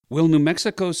Will New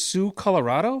Mexico sue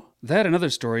Colorado? That and other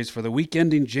stories for the week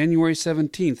ending January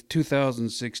 17th,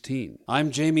 2016. I'm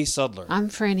Jamie Sudler. I'm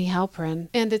Franny Halperin,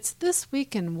 and it's This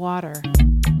Week in Water.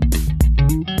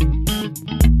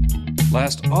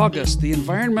 Last August, the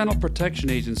Environmental Protection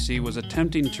Agency was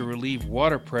attempting to relieve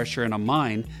water pressure in a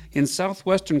mine in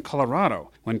southwestern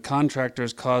Colorado when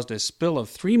contractors caused a spill of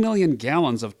 3 million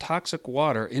gallons of toxic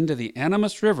water into the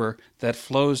Animas River that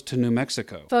flows to New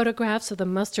Mexico. Photographs of the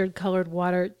mustard-colored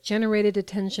water generated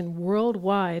attention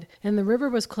worldwide, and the river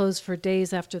was closed for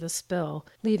days after the spill,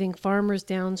 leaving farmers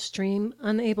downstream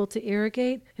unable to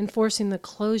irrigate and forcing the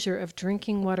closure of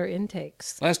drinking water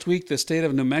intakes. Last week, the state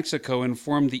of New Mexico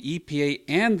informed the EPA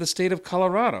and the state of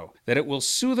Colorado that it will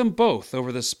sue them both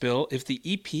over the spill if the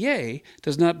EPA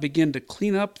does not begin to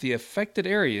clean up the affected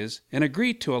areas and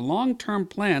agree to a long-term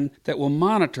plan that will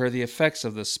monitor the effects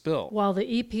of the spill. While the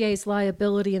EPA's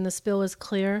liability in the spill is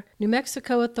clear, New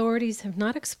Mexico authorities have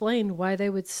not explained why they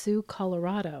would sue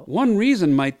Colorado. One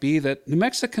reason might be that New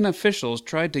Mexican officials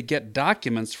tried to get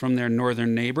documents from their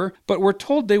northern neighbor, but were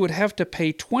told they would have to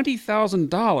pay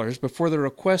 $20,000 before the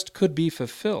request could be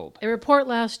fulfilled. A report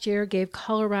last year gave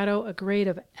Colorado a grade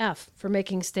of F for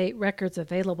making state records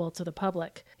available to the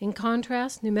public. In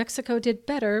contrast, New Mexico did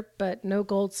better, but no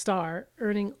gold star,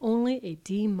 earning only a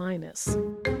D-.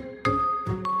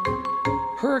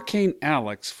 Hurricane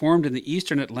Alex formed in the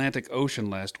eastern Atlantic Ocean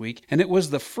last week, and it was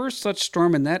the first such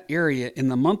storm in that area in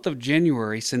the month of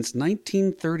January since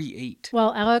 1938.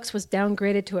 While Alex was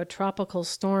downgraded to a tropical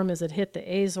storm as it hit the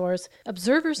Azores,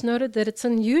 observers noted that it's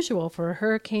unusual for a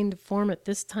hurricane to form at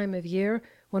this time of year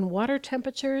when water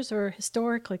temperatures are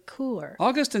historically cooler.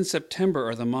 August and September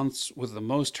are the months with the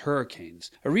most hurricanes.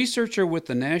 A researcher with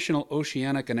the National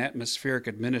Oceanic and Atmospheric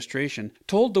Administration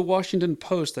told the Washington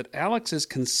Post that Alex is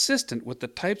consistent with the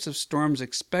types of storms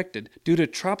expected due to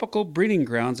tropical breeding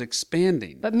grounds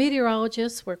expanding. But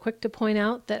meteorologists were quick to point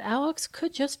out that Alex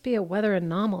could just be a weather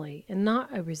anomaly and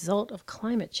not a result of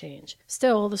climate change.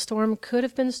 Still, the storm could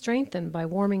have been strengthened by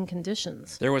warming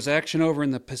conditions. There was action over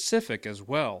in the Pacific as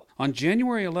well. On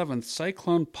January 11th,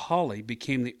 Cyclone Polly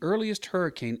became the earliest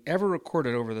hurricane ever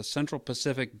recorded over the Central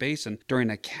Pacific Basin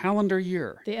during a calendar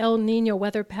year. The El Niño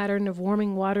weather pattern of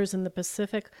warming waters in the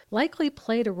Pacific likely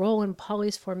played a role in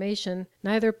Polly's formation.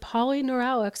 Neither Polly nor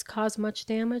Alex caused much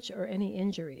damage or any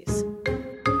injuries.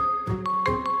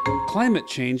 Climate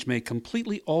change may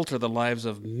completely alter the lives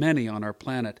of many on our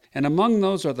planet, and among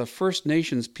those are the First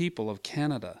Nations people of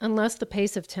Canada. Unless the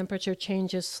pace of temperature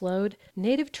change is slowed,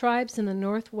 native tribes in the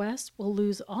Northwest will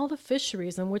lose all the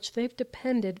fisheries on which they've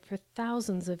depended for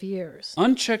thousands of years.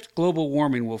 Unchecked global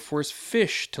warming will force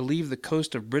fish to leave the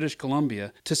coast of British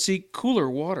Columbia to seek cooler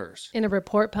waters. In a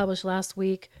report published last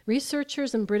week,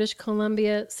 researchers in British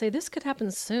Columbia say this could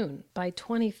happen soon, by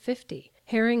 2050.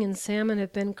 Herring and salmon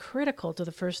have been critical to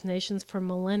the First Nations for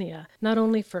millennia, not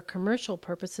only for commercial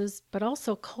purposes, but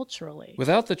also culturally.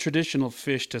 Without the traditional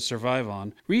fish to survive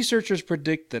on, researchers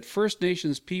predict that First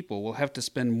Nations people will have to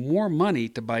spend more money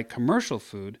to buy commercial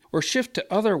food or shift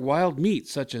to other wild meat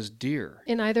such as deer.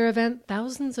 In either event,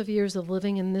 thousands of years of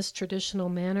living in this traditional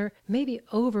manner may be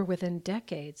over within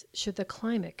decades should the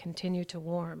climate continue to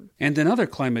warm. And in other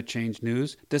climate change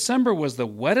news, December was the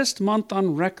wettest month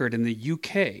on record in the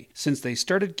UK since they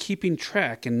started keeping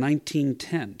track in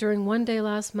 1910. During one day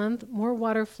last month, more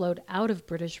water flowed out of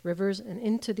British rivers and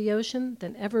into the ocean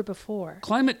than ever before.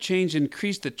 Climate change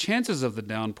increased the chances of the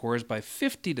downpours by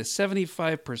 50 to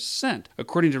 75%,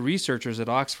 according to researchers at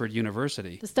Oxford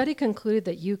University. The study concluded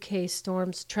that UK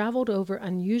storms traveled over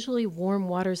unusually warm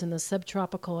waters in the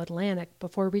subtropical Atlantic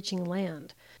before reaching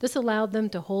land. This allowed them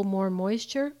to hold more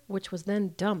moisture, which was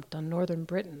then dumped on northern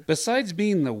Britain. Besides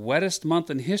being the wettest month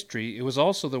in history, it was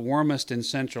also the warmest in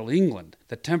central England.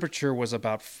 The temperature was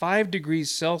about 5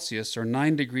 degrees Celsius or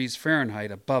 9 degrees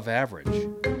Fahrenheit above average.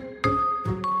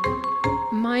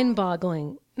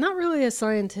 Mind-boggling. Not really a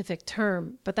scientific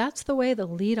term, but that's the way the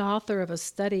lead author of a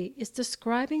study is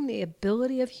describing the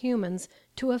ability of humans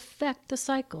to affect the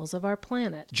cycles of our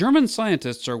planet. German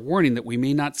scientists are warning that we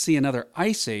may not see another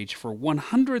ice age for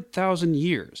 100,000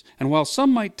 years, and while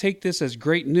some might take this as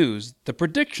great news, the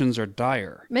predictions are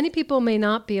dire. Many people may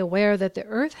not be aware that the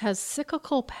Earth has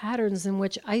cyclical patterns in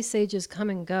which ice ages come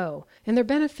and go, and they're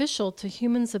beneficial to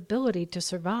humans' ability to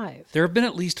survive. There have been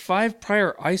at least 5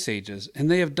 prior ice ages,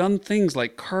 and they have done things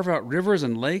like carve out rivers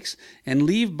and lakes and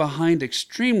leave behind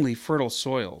extremely fertile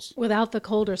soils. Without the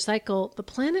colder cycle, the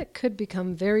planet could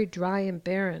become very dry and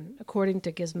barren, according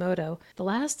to Gizmodo. The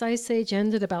last ice age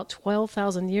ended about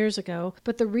 12,000 years ago,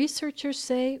 but the researchers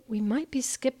say we might be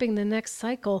skipping the next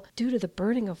cycle due to the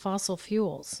burning of fossil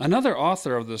fuels. Another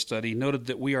author of the study noted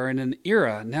that we are in an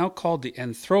era now called the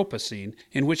Anthropocene,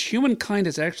 in which humankind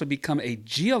has actually become a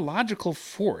geological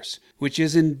force, which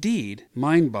is indeed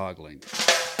mind-boggling.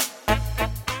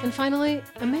 And finally,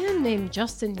 a man named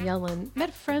Justin Yellen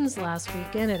met friends last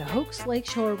weekend at a Hoax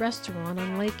Lakeshore restaurant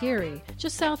on Lake Erie,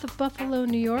 just south of Buffalo,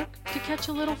 New York, to catch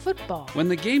a little football. When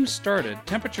the game started,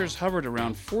 temperatures hovered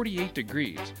around 48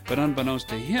 degrees, but unbeknownst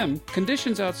to him,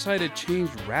 conditions outside had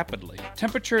changed rapidly.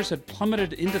 Temperatures had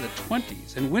plummeted into the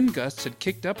 20s, and wind gusts had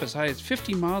kicked up as high as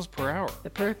 50 miles per hour. The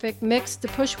perfect mix to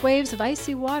push waves of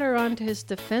icy water onto his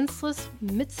defenseless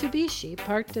Mitsubishi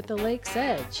parked at the lake's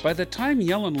edge. By the time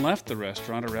Yellen left the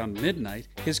restaurant around midnight,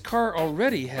 his car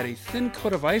already had a thin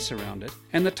coat of ice around it,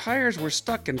 and the tires were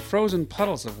stuck in frozen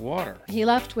puddles of water. He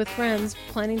left with friends,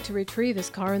 planning to retrieve his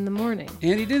car in the morning.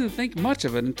 And he didn't think much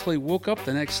of it until he woke up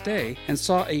the next day and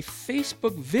saw a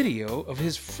Facebook video of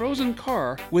his frozen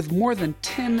car with more than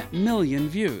 10 million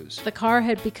views. The car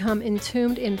had become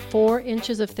entombed in 4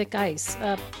 inches of thick ice,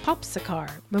 a popsicle,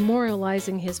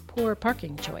 memorializing his poor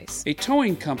parking choice. A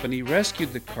towing company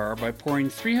rescued the car by pouring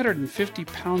 350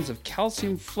 pounds of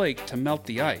calcium flake to melt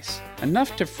the ice,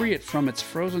 enough to free it from its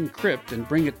frozen crypt and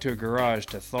bring it to a garage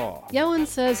to thaw. Yellen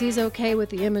says he's okay with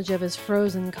the image of his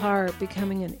frozen car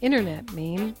becoming an internet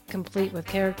meme, complete with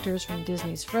characters from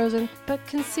Disney's Frozen, but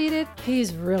conceded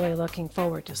he's really looking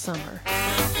forward to summer.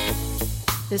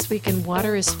 This Week in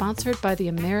Water is sponsored by the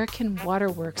American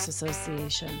Water Works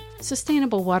Association.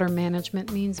 Sustainable water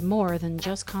management means more than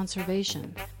just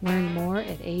conservation. Learn more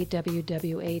at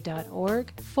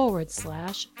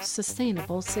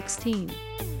awwa.org/sustainable16.